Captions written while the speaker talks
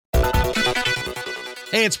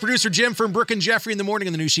Hey, it's producer Jim from Brooke and Jeffrey in the morning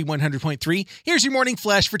on the new She 100.3. Here's your morning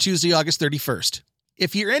flash for Tuesday, August 31st.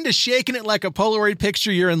 If you're into shaking it like a Polaroid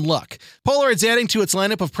picture, you're in luck. Polaroid's adding to its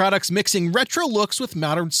lineup of products mixing retro looks with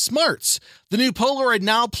modern smarts. The new Polaroid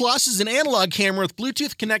Now Plus is an analog camera with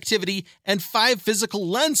Bluetooth connectivity and 5 physical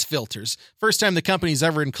lens filters. First time the company's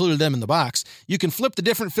ever included them in the box. You can flip the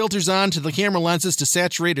different filters on to the camera lenses to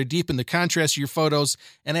saturate or deepen the contrast of your photos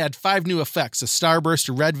and add 5 new effects, a starburst,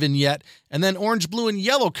 a red vignette, and then orange, blue, and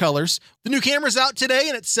yellow colors. The new camera's out today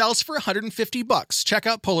and it sells for $150. Check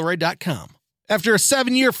out Polaroid.com. After a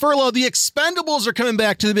 7-year furlough, The Expendables are coming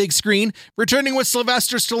back to the big screen, returning with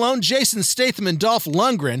Sylvester Stallone, Jason Statham, and Dolph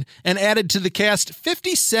Lundgren, and added to the cast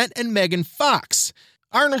 50 Cent and Megan Fox.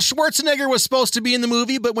 Arnold Schwarzenegger was supposed to be in the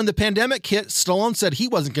movie, but when the pandemic hit, Stallone said he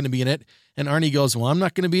wasn't going to be in it, and Arnie goes, well, I'm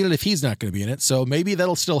not going to be in it if he's not going to be in it, so maybe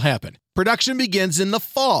that'll still happen. Production begins in the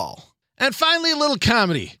fall. And finally, a little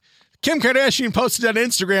comedy. Kim Kardashian posted on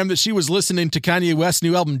Instagram that she was listening to Kanye West's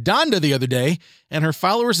new album Donda the other day, and her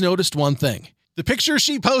followers noticed one thing. The picture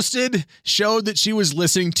she posted showed that she was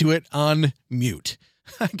listening to it on mute.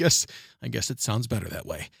 I guess it sounds better that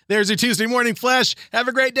way. There's your Tuesday morning flash. Have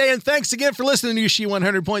a great day, and thanks again for listening to She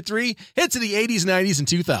 100.3. Hits of the 80s, 90s, and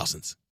 2000s.